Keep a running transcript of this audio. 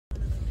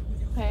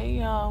Hey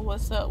y'all,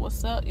 what's up?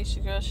 What's up? It's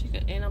your girl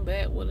Sheikah, and I'm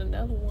back with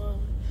another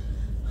one.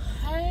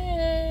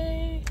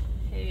 Hey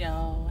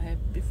y'all,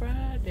 happy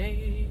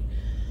Friday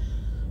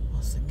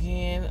once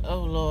again.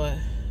 Oh Lord,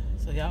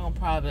 so y'all gonna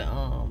probably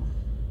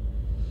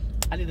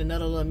I did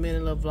another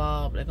little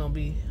vlog, but I'm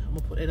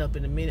gonna put it up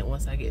in a minute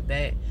once I get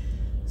back.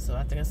 So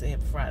I think I said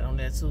happy Friday on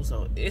that too.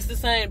 So it's the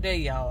same day,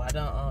 y'all. I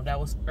done that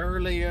was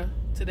earlier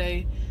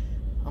today.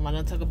 I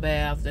done took a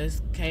bath.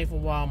 Just came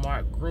from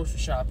Walmart grocery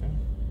shopping.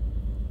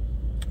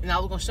 And I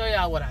was gonna show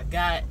y'all what I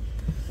got,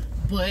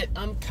 but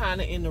I'm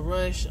kind of in the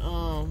rush.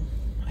 I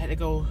had to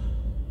go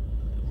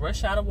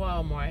rush out of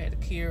Walmart. I had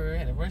to carry her,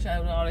 had to rush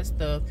out with all that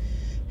stuff.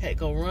 Had to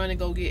go run and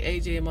go get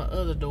AJ and my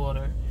other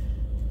daughter,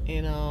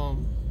 and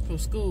from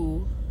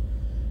school.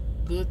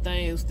 Good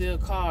thing it was still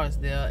cars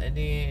there, and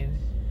then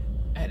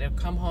I had to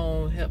come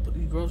home, help put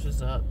these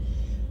groceries up.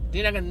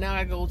 Then now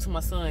I go to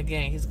my son's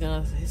game. His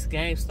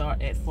game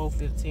start at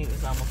 4:15.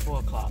 It's almost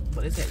 4 o'clock,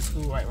 but it's at the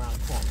school right around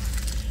the corner.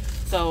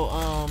 So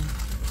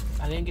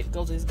I didn't get to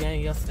go to his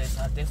game yesterday,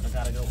 so I definitely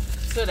gotta go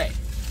today.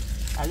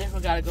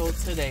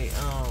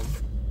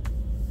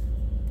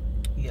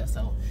 Yeah,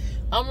 so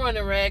I'm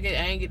running ragged.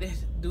 I ain't get to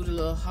do the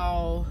little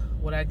haul,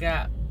 what I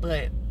got,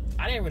 but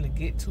I didn't really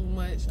get too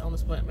much. I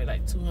almost spent maybe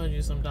like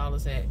 $200 some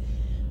at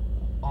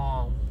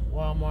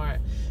Walmart.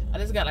 I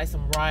just got like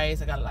some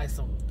rice. I got like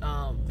some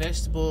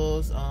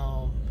vegetables,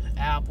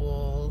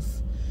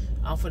 apples.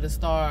 I'm for the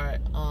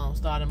starting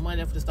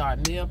Monday. I'm for the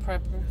start meal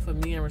prepping for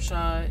me and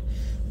Rashad.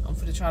 I'm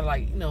for to try to,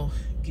 like, you know,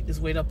 get this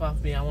weight up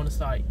off me. I want to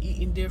start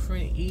eating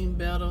different, eating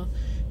better.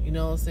 You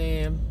know what I'm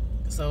saying?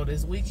 So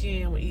this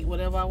weekend, I'm going to eat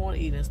whatever I want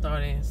to eat. And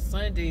starting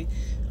Sunday,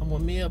 I'm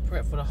going to meal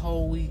prep for the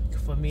whole week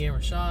for me and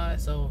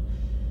Rashad. So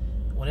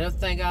whatever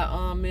thing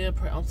I meal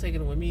prep, I'm taking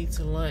it with me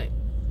to lunch,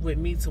 with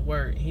me to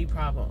work. He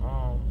probably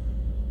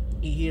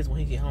eat his when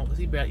he get home, because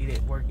he barely eat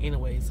at work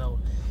anyway. So,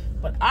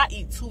 but I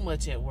eat too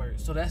much at work.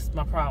 So that's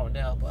my problem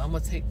now. But I'm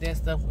going to take that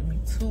stuff with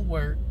me to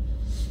work.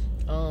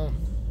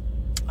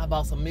 I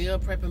bought some meal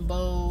prepping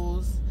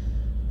bowls.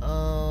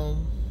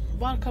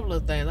 Bought a couple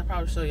of things. I'll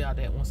probably show y'all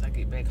that once I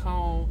get back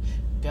home.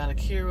 Got a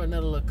Kira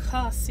another little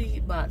car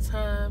seat by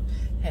time.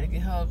 Had to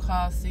get her a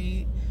car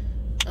seat.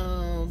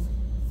 Got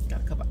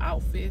a couple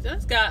outfits.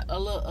 Just got a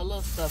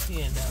little stuff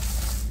here and there.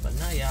 But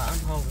now y'all, I'm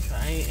hungry.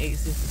 I ain't ate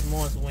since this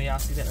morning, so when y'all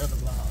see that other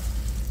vlog.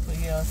 But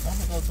yeah, so I'm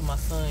gonna go to my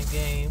son's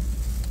game.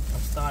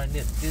 I'm starting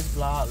this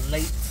vlog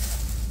late.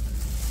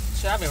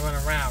 I've been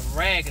running around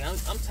ragged.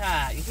 I'm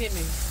tired. You hear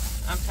me?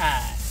 I'm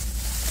tired.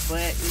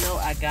 But, you know,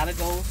 I gotta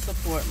go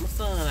support my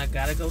son. I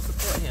gotta go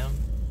support him.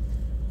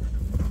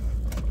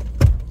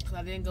 Because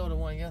I didn't go to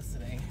one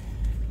yesterday.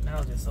 And I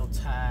was just so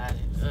tired.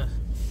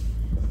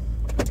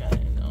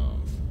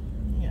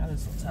 Yeah, I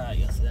was so tired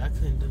yesterday. I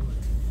couldn't do it.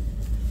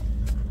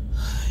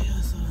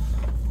 Yeah, so I'm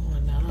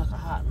going down like a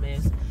hot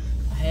mess.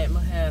 I had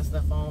my hair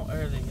stuff on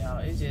early, y'all.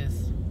 It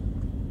just...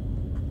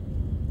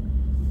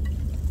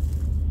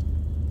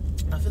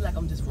 I feel like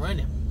I'm just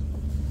running.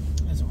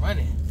 Just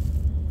running.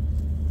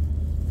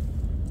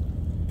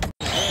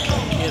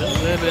 Get a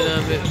little bit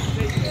of it.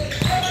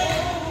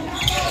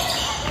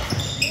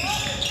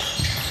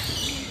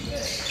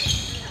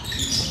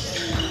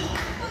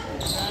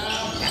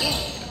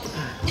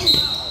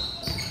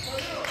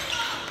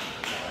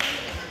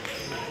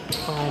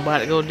 I'm about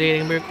to go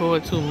dead and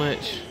record too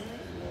much.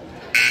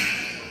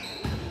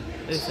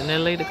 Listen, that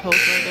lady coach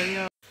right there,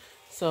 y'all.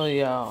 So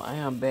y'all, I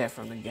am back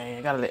from the game.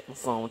 I gotta let my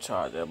phone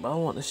charge up, but I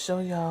want to show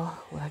y'all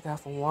what I got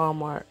from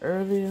Walmart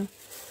earlier.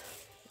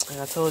 Like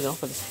I told you, I'm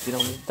gonna get on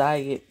this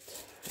diet.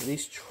 At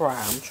least try.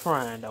 I'm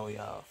trying though,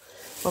 y'all.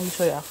 Let me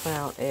show you. I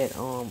found at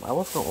I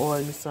was gonna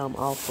order me some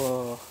off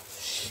of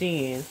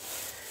Shein,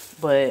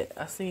 but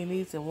I seen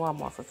these in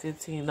Walmart for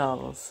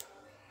 $15.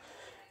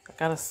 I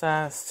got a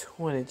size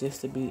 20 just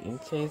to be in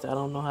case. I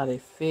don't know how they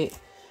fit,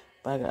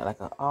 but I got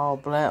like an all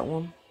black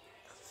one,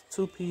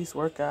 2-piece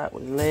workout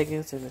with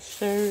leggings and a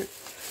shirt,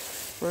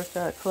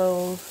 workout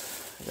clothes.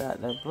 I got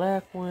the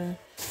black one,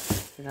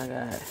 and I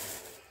got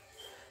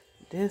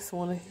this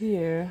one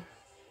here.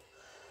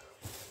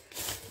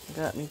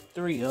 Got me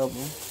 3 of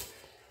them.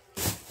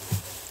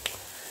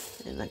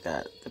 And I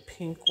got the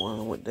pink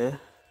one with the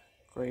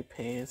gray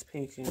pants,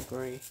 pink and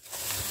gray.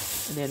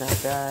 And then I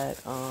got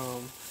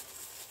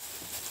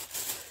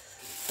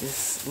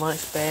this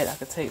lunch bag I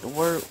could take to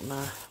work when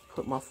I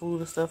put my food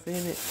and stuff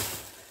in it.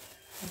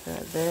 I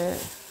got that.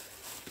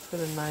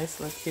 Put a nice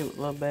little cute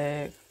little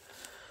bag.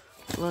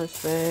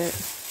 Lunch bag.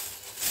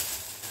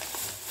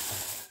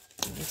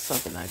 And it's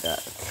something I got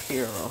a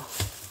Kira.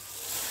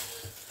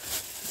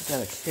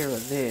 Gotta carry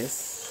this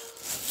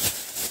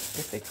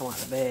if they come out of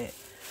the bag.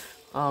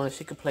 And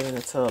she can play in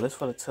the tub. It's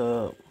for the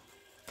tub.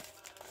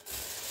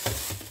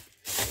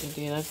 And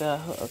then I got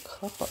her a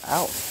couple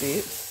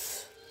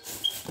outfits.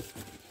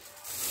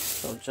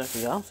 So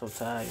junky, y'all. I'm so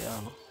tired,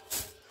 y'all.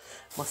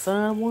 My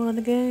son won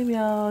the game,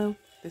 y'all.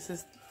 This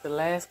is the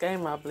last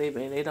game, I believe,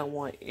 and they don't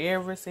won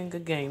every single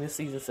game this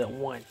season except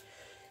one.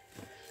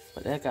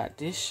 But I got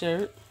this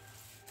shirt.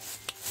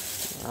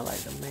 I like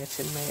the match.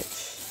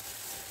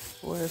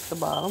 Where's the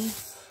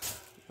bottoms?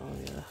 Oh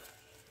yeah.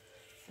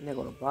 And there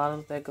go the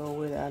bottoms that go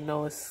with it. I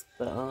know it's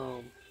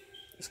the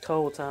it's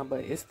cold time,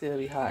 but it still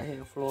be hot here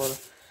in Florida.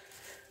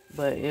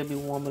 But it'll be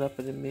warming up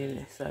in a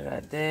minute. So I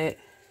got that.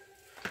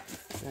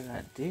 I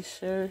got this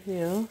shirt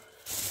here.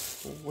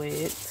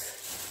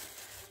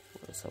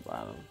 What's the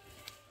bottom?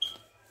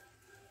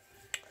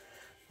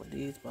 With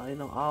these, but you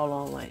know, all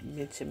on like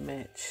mix and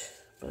match.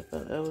 But I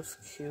thought that was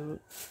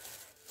cute.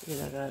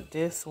 Then I got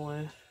this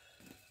one.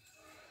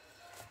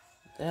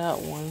 That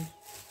one.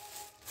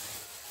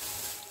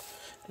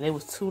 And it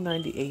was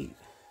 $2.98.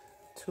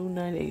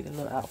 $2.98 the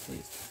little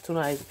outfits.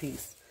 $2.98 a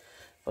piece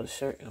for the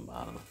shirt and the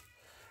bottom.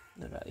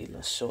 And I got these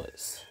little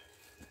shorts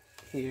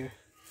here.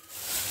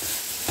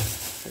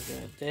 I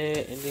got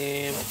that, and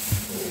then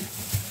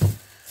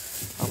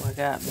I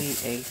got me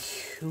a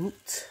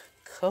cute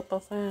cup I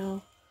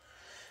found.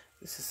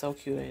 This is so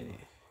cute, ain't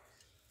it?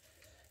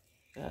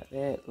 Got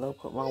that. Love,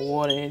 put my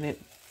water in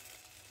it.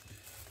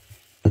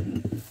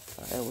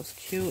 That was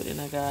cute. And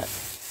I got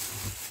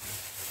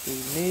the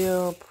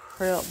meal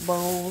prep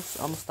bowls.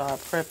 I'm gonna start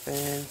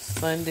prepping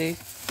Sunday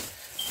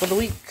for the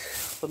week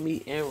for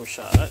me and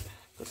Rashad,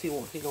 because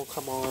he gonna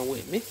come on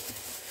with me.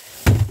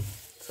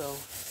 So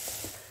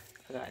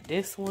I got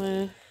this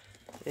one.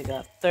 They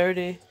got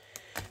 30,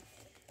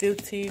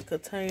 15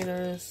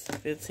 containers,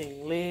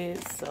 15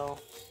 lids. So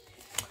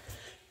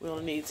we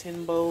only need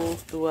 10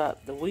 bowls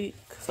throughout the week.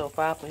 So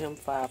 5 for him,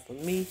 5 for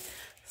me.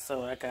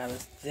 So I got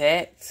us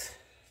that.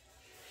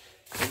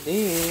 And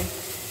then,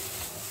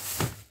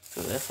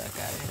 so that's what I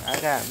got here. I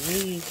got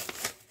me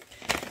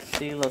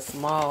these little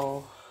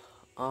small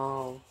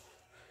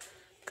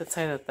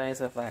container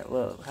things of like,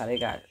 look how they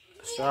got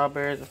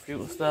strawberries and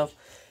fruit and stuff.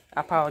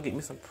 I probably get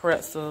me some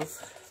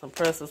pretzels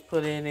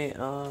put in it.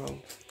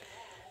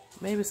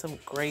 Maybe some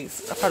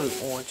grapes. I probably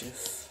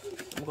oranges.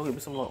 I'm gonna get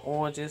me some little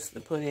oranges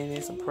to put in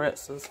it, some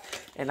pretzels,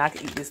 and I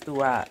can eat this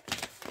throughout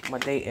my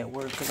day at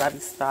work because I be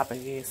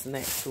stopping getting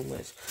snacks too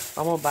much.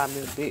 I'm gonna buy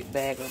me a big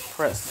bag of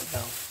pretzels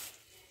though.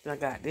 Then I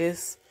got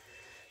this,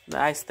 the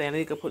ice stand.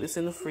 You can put this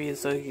in the freezer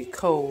so it get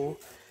cold.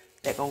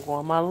 That gonna go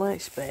in my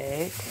lunch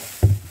bag.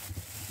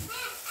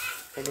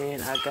 And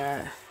then I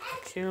got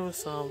Kira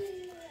some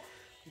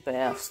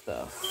bath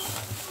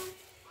stuff.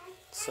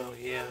 So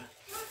yeah,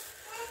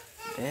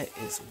 that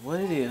is what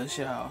it is,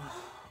 y'all.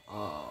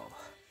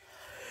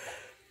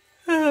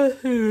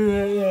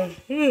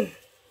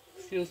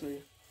 Excuse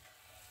me.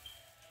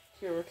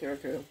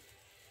 Kira.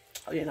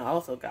 Oh yeah, and I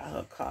also got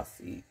her car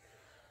seat.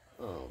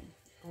 I don't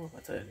know if I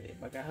tell you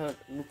that, but I got her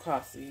new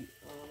car seat.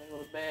 I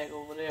got a bag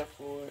over there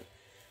for it.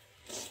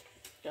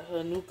 Got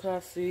her new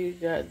car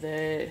seat. Got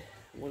that.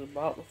 Went and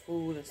bought the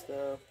food and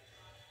stuff.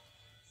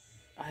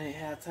 I didn't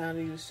have time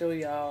to even show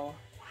y'all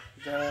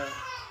the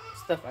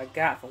stuff I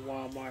got from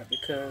Walmart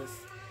because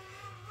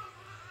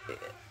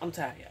I'm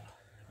tired, y'all.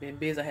 Been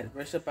busy. I had to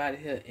rush up out of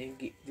here and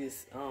get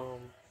this to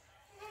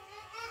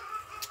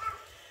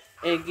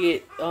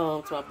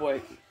my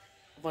boy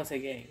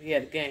Vontae game. He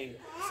had a game.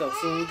 So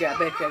soon we got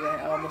back there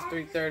at almost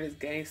 3:30. His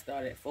game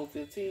started at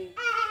 4:15.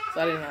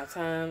 So I didn't have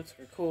time to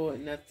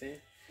record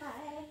nothing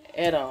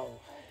at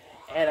all.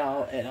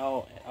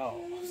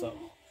 So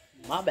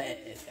my bad,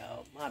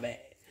 y'all. My bad.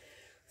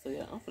 So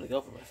yeah, I'm gonna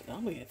go for the rest of it.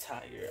 I'm gonna get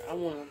tired.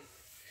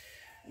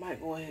 Might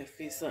go ahead and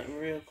fix something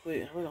real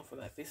quick. I really don't feel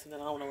like fixing it. I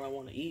don't know what I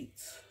want to eat.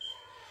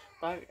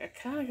 But I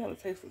kind of got a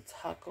taste for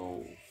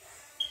tacos.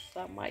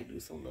 So I might do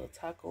some little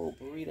taco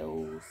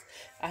burritos.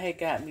 I had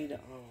got me the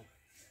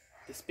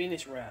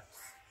spinach wraps.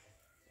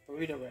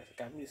 Burrito wraps.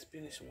 I got me the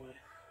spinach one.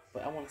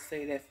 But I want to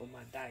save that for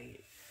my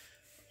diet.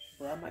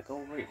 But I might go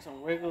rate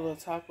some regular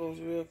tacos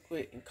real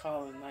quick and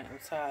call it a night. I'm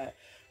tired.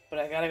 But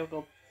I gotta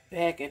go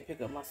back and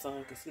pick up my son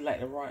because he like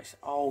to watch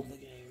all the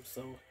games.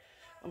 So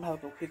I'm gonna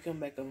have to go pick him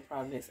back up in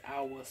probably the next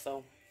hour or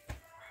so.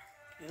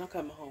 And I'm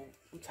coming home.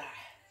 I'm tired.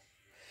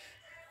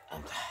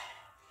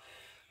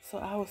 So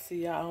I will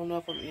see y'all. I don't know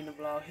if I'm in the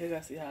vlog here. I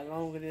gotta see how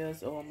long it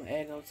is, or I'm gonna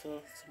add on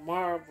to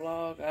tomorrow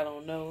vlog. I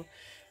don't know.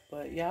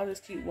 But y'all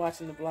just keep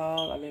watching the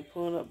vlog. I've been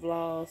pulling up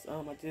vlogs.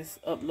 I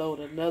just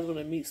uploaded another one,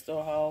 the meat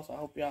store haul. So I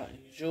hope y'all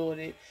enjoyed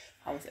it.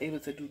 I was able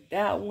to do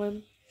that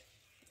one.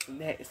 And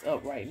that is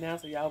up right now.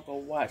 So y'all go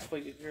watch for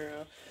your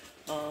girl.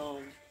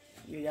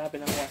 Yeah, y'all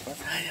been on watch by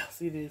the time y'all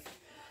see this.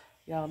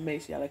 Y'all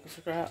make sure y'all like and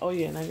subscribe. Oh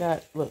yeah, and I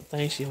got, look,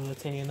 thanks you on the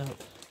tan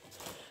up.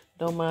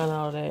 Don't mind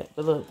all that.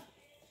 But look,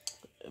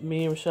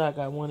 me and Rashad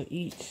got one of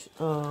each.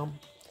 I'm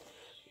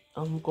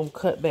gonna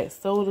cut back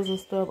sodas and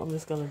stuff. I'm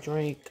just gonna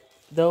drink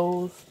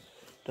those.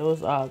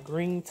 Those are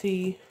green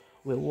tea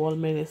with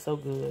watermelon. It's so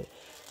good.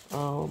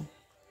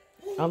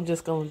 I'm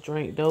just gonna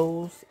drink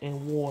those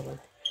and water.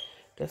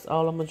 That's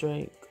all I'm gonna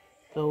drink.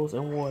 Those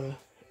and water.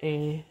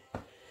 And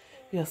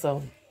yeah,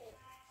 so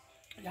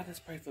y'all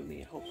just pray for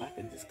me. I hope I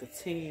can just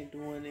continue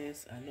doing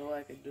this. I know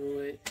I can do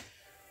it.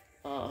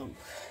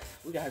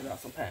 We gotta drop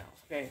some pounds,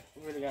 okay?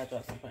 We really gotta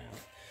drop some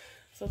pounds.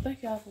 So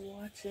thank y'all for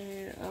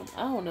watching.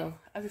 I don't know.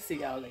 I'll just see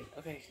y'all later,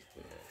 okay?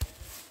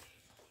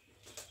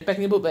 Back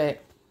in your book bag.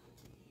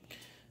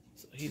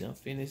 So he done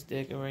finished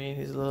decorating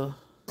his little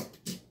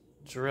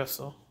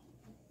dresser.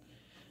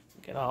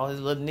 Got all his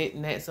little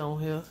knickknacks on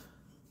here.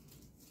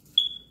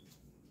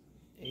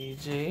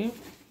 AJ.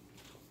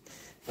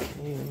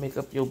 You need to make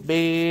up your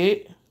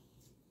bed.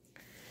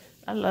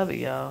 I love it,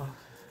 y'all.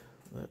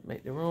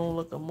 Make the room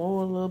look a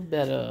little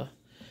better.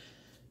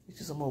 Get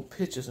you some more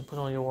pictures and put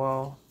on your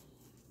wall.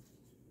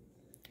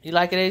 You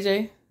like it,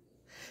 AJ?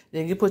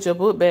 Then you put your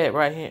book bag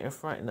right here in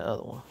front of the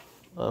other one.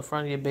 In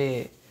front of your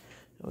bed.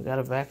 We got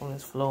a vacuum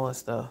this floor and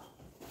stuff.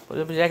 Put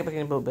your jacket back in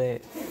the book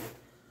bag.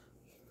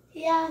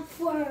 Yeah,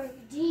 for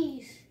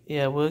these.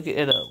 Yeah, we'll get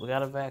it up. We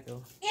got a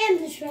vacuum. And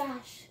the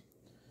trash.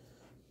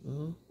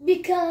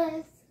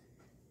 Because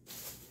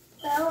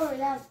I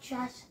already have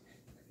trash.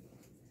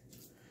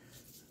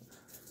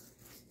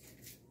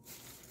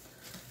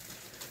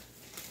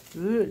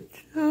 Good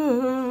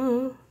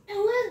job. And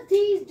what are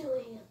these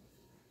doing?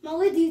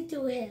 What are these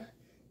doing here?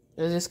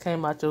 It just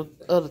came out your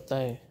other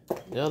thing.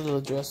 The other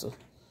little dresser.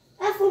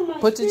 That's for my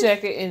Put your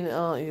jacket in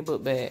your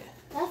book bag.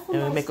 That's for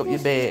and my we make up your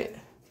sister. bed.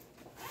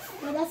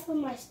 No, that's for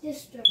my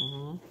sister.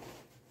 So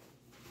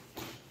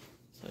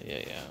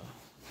yeah.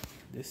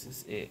 This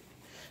is it.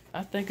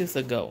 I think it's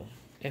a go.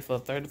 And for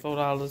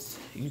 $34,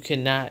 you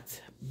cannot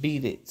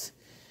beat it.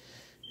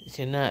 You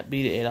cannot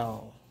beat it at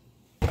all.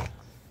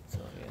 So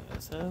yeah,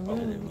 that's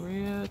really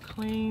real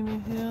clean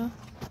in here.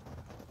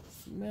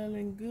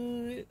 Smelling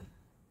good.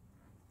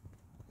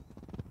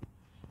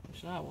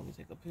 I want to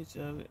take a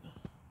picture of it.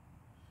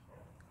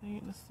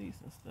 Clean the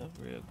seats and stuff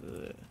real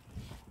good.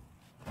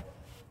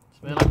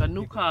 Smell like a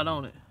new car,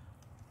 don't it?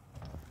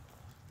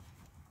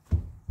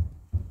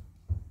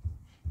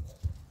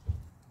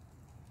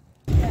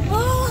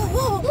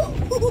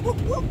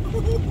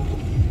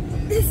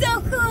 It's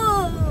so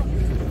cool!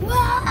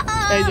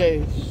 Wow! AJ,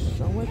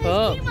 don't wake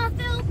up. My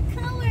favorite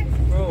color.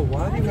 Bro,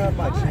 why do you have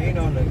my chain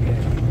on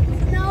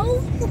again?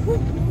 No.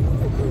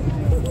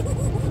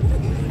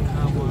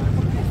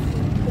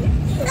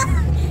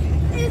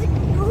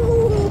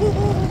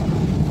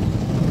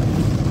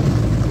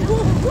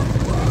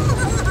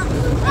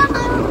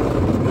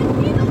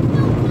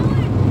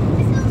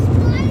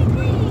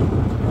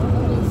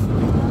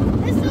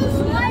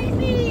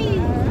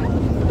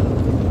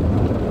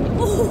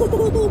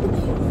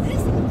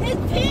 It's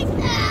pink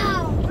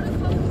now.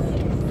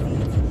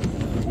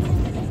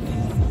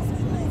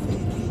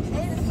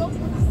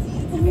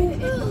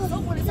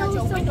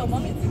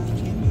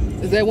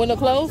 Is that window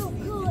closed?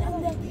 You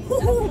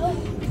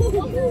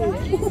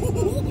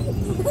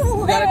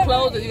gotta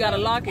close it, you gotta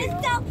lock it.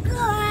 It's so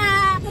cool.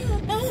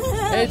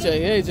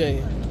 AJ.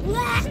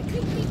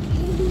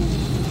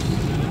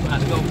 About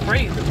to go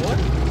crazy, boy.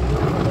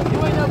 You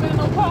ain't never been in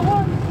no car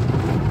wash?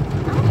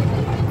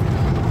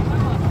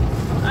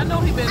 I know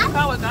he been in the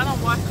car wash. I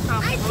don't wash the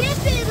car. I did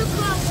be in the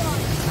car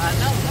wash. I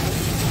know.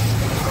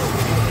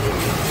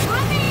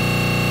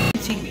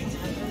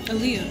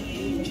 Aaliyah.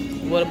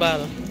 What about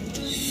her?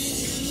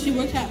 She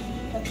works at a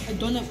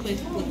donut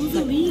place. Who's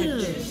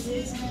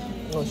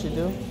Aaliyah? Oh, she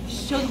do? She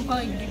shows them how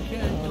to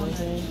get a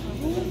donut.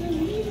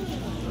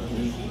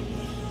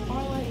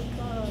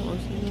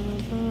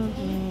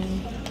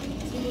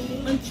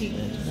 Auntie.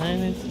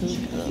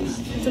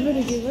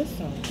 Somebody gave us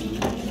some.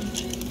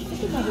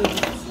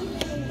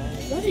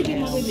 Why did you give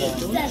my baby a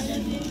donut?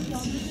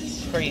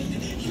 Crazy.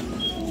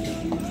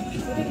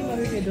 Why did you give my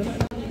baby a donut?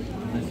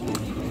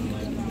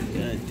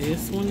 Got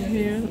this one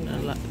here.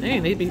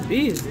 Dang, they be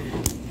busy.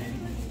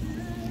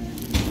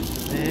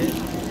 Man.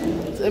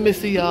 Let me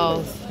see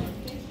y'all.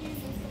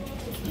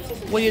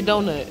 Where your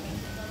donut?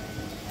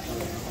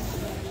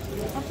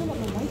 I'm talking about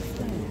the white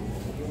stuff.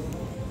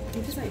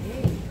 You're just like,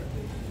 hey.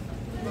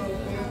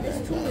 There's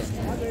too much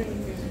strawberry in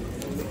here.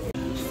 I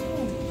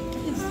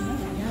can smell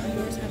it. Yeah,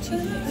 yours have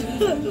cheese.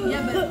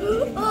 Yeah, but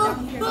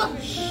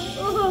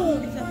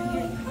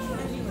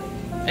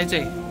AJ,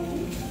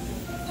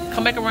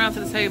 come back around to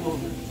the table.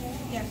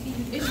 yeah,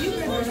 it's you. I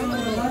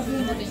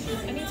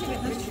need to get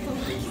this.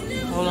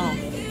 Hold on.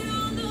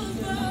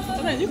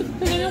 Okay, you can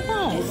put it on your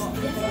phone.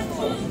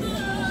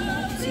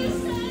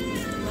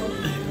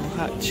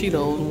 Hot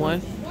Cheetos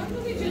one.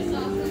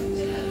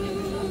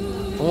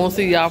 I want to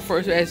see y'all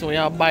first reaction when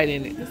y'all bite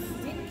in it.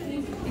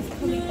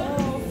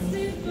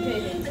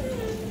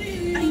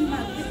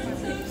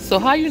 So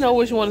how you know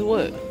which one is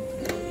what? I've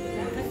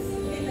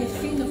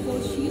seen the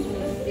full cheese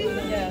one.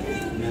 Yeah.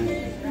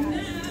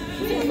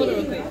 Take a photo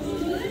real quick.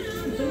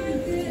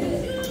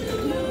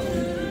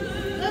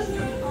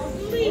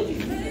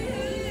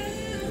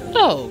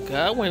 Oh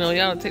God, I went on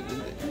y'all to take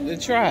to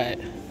try it.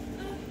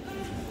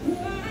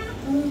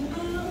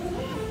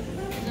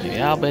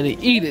 Y'all better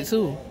eat it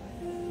too.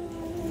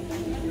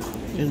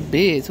 It's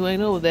big too. Ain't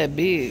know it was that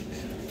big.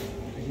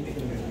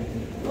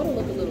 Photo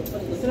look a little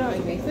funny. Sit down,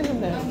 AJ. Sit him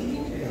down.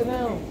 Sit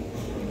down.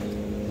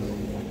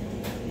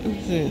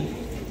 Let's see. You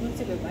want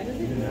to take a bite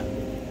of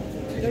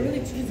it? They're really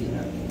cheesy.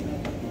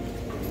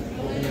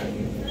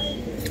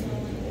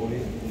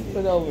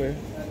 Put over. I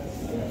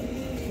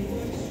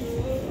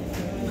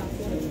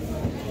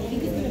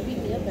think he's gonna beat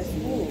me up at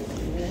school.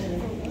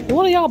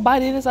 One of y'all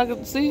bite in it so I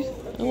can see?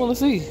 I want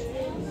to see.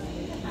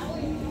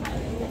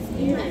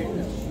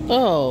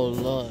 Oh,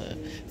 Lord.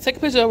 Take a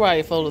picture of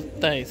Ryan for the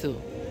thing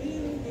too.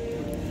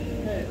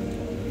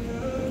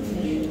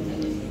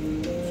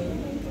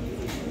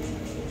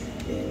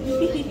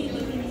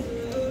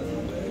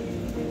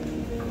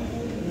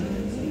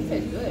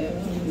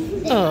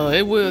 Oh,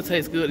 it will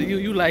taste good.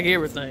 You like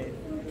everything.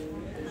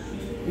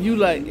 You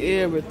like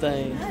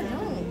everything. I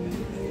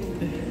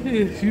don't.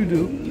 Yes, you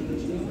do.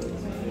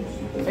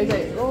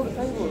 AJ, go on the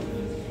table.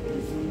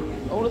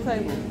 On the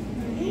table.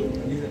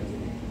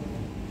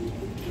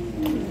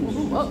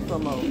 Move up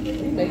some more.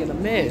 You making a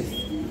mess.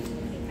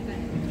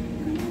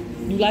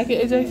 You like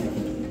it, AJ?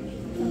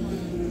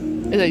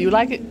 AJ, you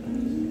like it?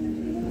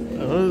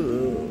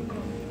 Oh.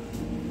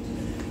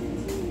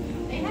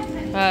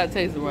 How it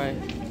tastes, right?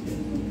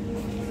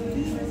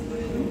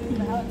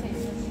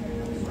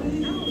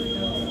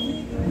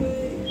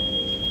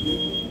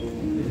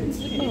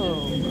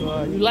 Oh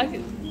God, you like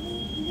it?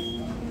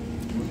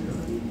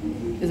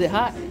 Is it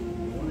hot?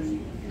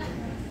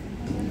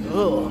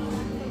 Oh.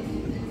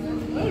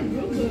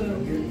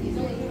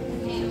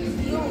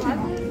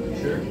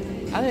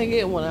 I didn't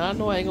get one. I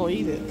know I ain't gonna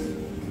eat it.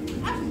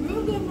 That's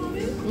real good,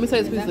 mommy. Let me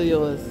take a piece of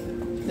yours.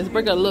 Let's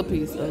break out a little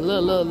piece. A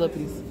little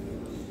piece.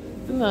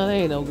 No, that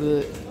ain't no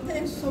good.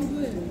 That's so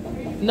good.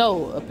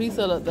 No, a piece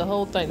of the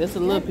whole thing. That's a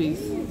little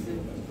piece. I'm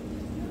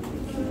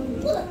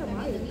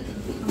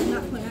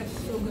not playing.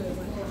 That's so good.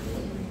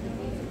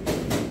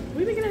 What are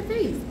you making that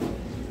face?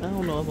 I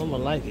don't know if I'm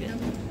gonna like it.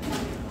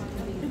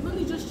 It's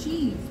really just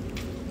cheese.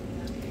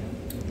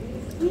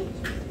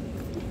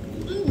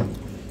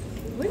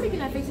 What are you making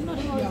that face? You know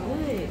the whole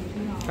is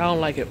good. I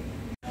don't like it.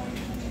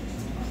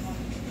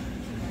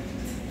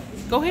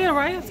 Go ahead,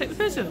 Ryan. Take the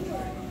picture.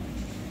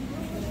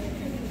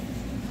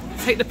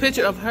 Take the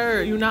picture of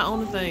her. You're not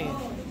on the thing.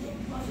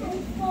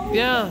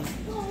 Yeah.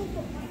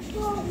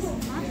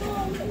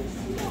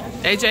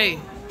 AJ.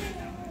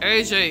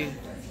 AJ.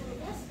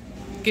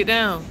 Get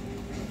down.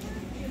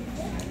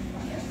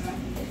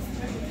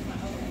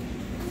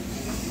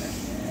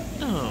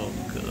 Oh,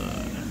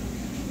 God.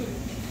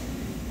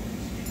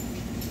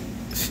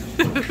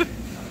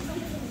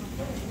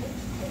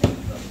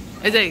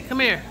 AJ, come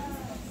here.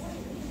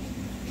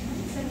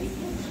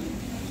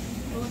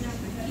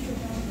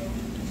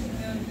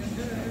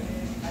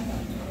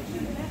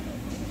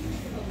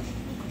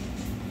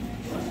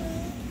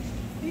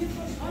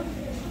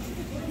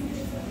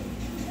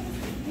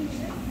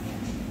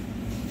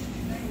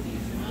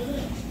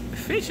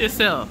 Fix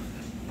yourself.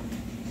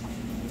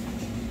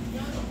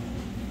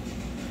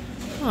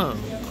 Oh,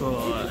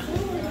 God.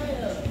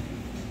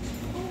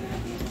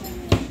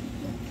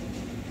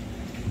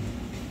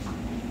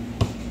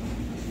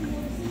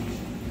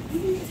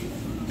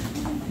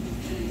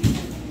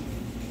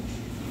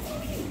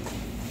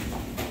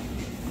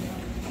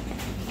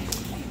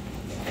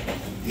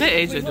 Let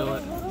AJ do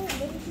it.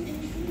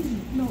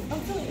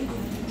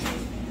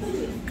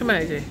 Come on,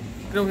 AJ.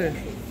 Go ahead.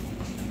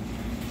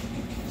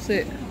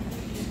 Sit.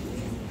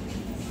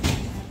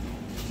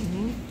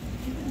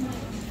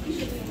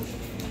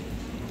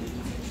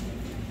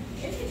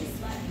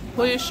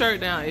 Pull your shirt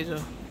down,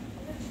 AJ.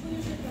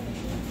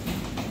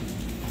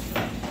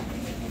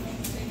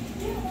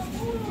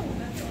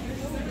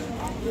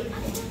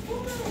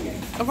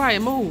 All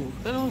right, move.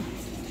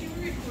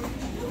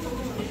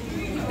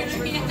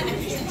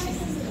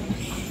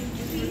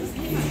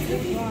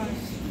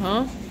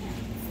 Huh?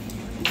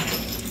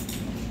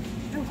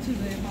 That was too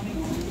good, mommy.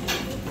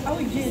 I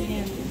would get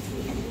him.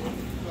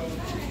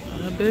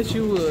 I bet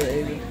you would,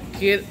 AJ.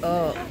 Get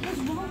up.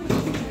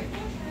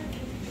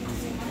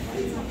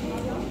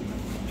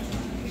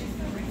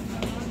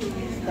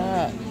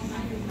 Stop.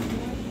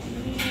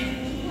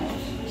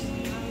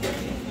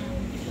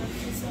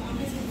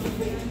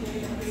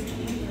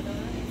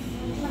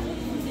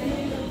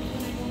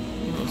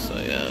 So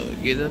yeah, we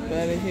get up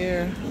out of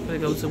here. I'm gonna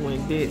go to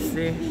Winn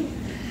Dixie and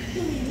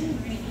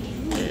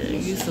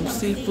get some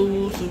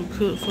seafood to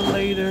cook for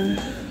later.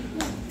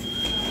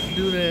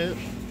 Do that.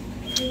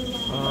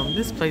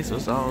 This place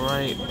was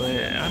alright, but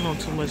I don't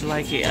too much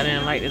like it. I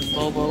didn't like this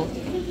Boba.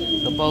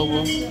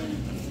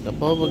 The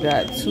Boba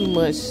got too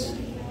much.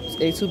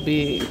 It's too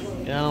big,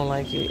 and I don't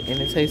like it.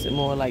 And it tasted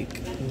more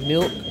like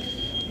milk.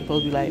 It's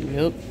supposed to be like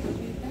milk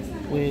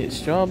with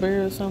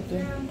strawberry or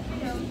something.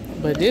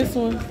 But this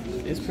one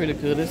is pretty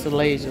good. It's the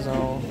Lages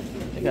on.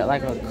 It got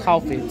like a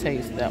coffee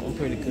taste. That one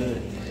pretty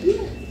good.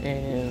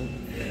 And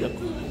the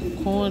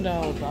corn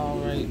dog was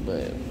alright,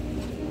 but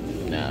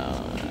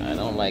no, I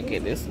don't like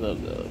it. This a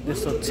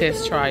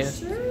test trial.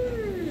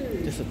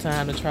 Just a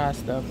time to try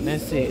stuff. And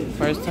that's it.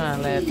 First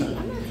time, last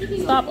time.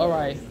 Stop,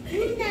 alright.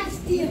 You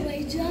nasty,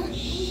 Elijah.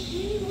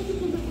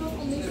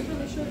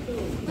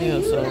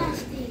 Yeah, so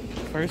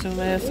first and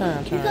last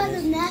time trying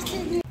this.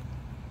 Nasty.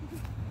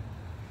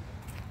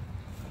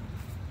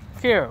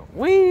 Here,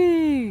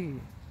 wee!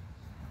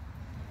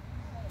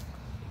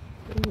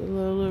 A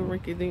little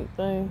rinky dink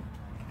thing.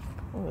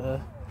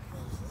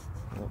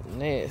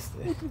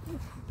 Nasty.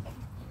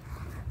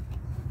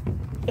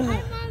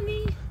 Hi,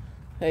 Mommy.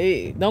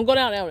 Hey, don't go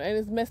down that one.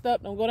 Ain't it messed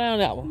up? Don't go down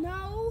that one.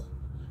 No.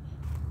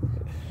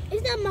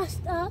 It's not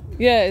messed up.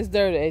 Yeah, it's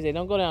dirty, AJ.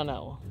 Don't go down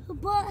that one.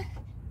 But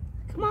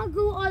come on,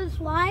 go all the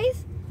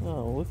slides.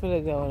 Oh, we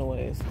finna go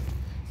anyways.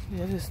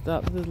 Yeah, just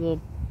stop this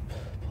little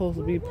supposed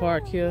to be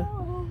park here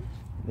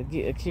to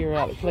get Akira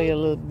out to play a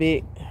little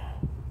bit.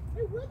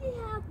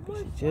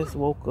 She just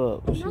woke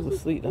up. She was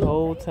asleep the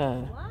whole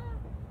time.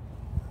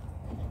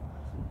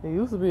 It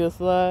used to be a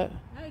slide.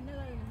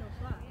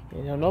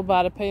 You know,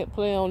 nobody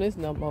play on this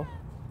no more.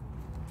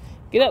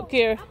 Get up,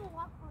 Kira.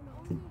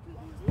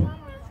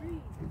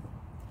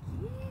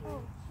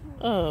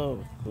 Oh,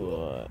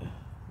 God.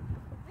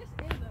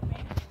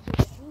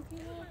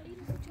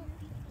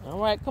 All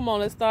right, come on.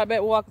 Let's start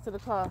back walking to the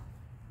car.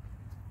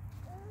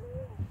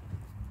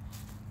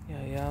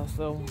 Yeah, y'all.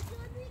 So,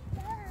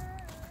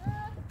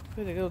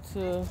 we're going to go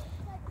to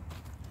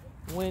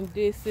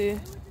Winn-Dixie,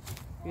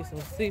 get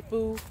some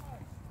seafood.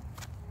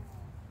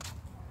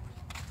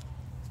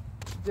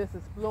 Just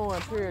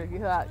exploring period to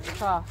get her out the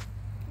car.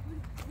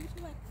 We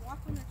should like walk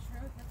on the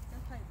trail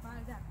that's like by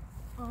that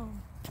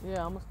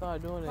Yeah, I'm gonna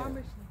start doing that.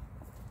 pharmacy.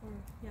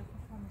 Pharmacy.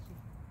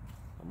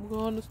 I'm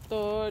going to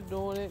start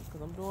doing it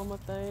because I'm doing my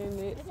thing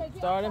next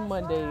starting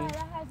Monday.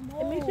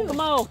 And me too. Come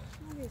on.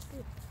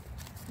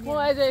 Come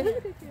on,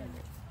 AJ.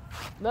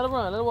 Let her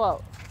run, let her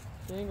walk.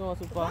 She ain't going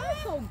too far. Why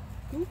is so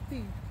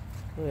goofy?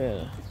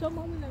 Yeah. So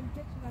mommy like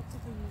get you like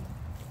something.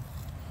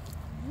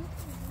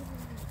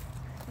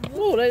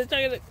 Ooh, they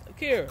take it to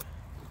Kira.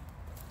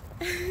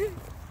 They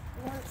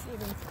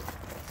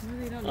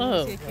don't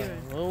Oh, see Akira.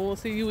 I don't want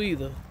to see you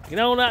either. Get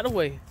on out the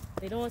way.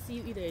 They don't want to see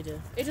you either, AJ.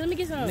 AJ, let me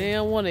get some.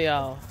 Damn one of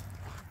y'all.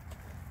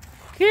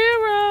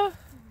 Kira!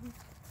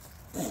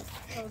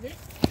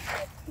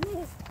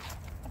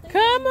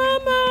 Come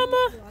on,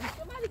 mama.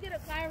 Somebody get a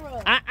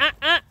Cairo. Ah. I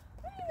didn't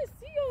even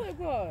see you like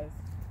us.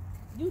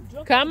 You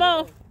drunk. Come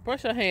on.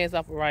 Brush your hands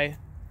off right.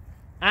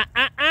 Ah.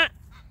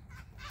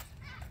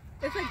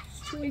 It's like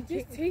chewing. It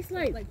just tastes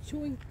like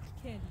chewing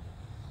candy.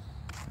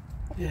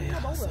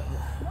 Yeah, so. No.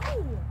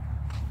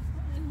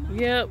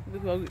 Yep, we're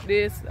gonna get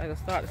this. I can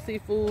start the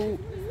seafood.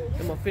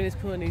 I'm gonna finish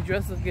putting these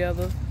dresses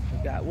together. We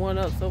got one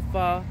up so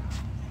far.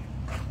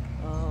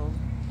 I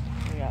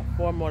got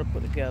 4 more to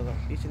put together.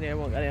 Each and every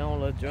one got their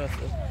own little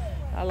dresser.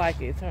 I like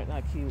it. It turned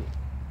out cute.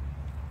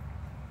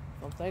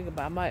 I'm thinking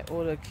about I might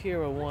order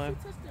Kira one. Need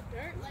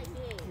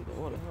to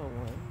order her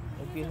one.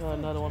 Or get her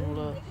another one of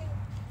the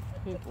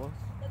pink ones.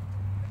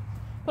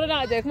 Put it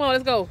out there. Come on,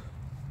 let's go.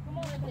 Come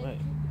on, Right.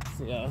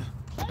 See y'all.